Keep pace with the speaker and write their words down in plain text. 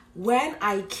When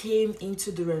I came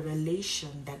into the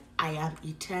revelation that I am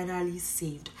eternally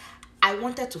saved, I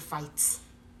wanted to fight.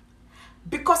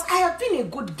 Because I have been a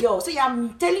good girl. So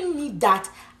you're telling me that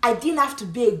I didn't have to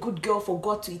be a good girl for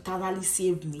God to eternally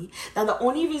save me? That the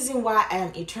only reason why I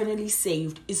am eternally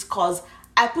saved is because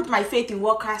I put my faith in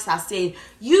what Christ has said.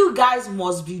 You guys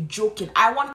must be joking. I want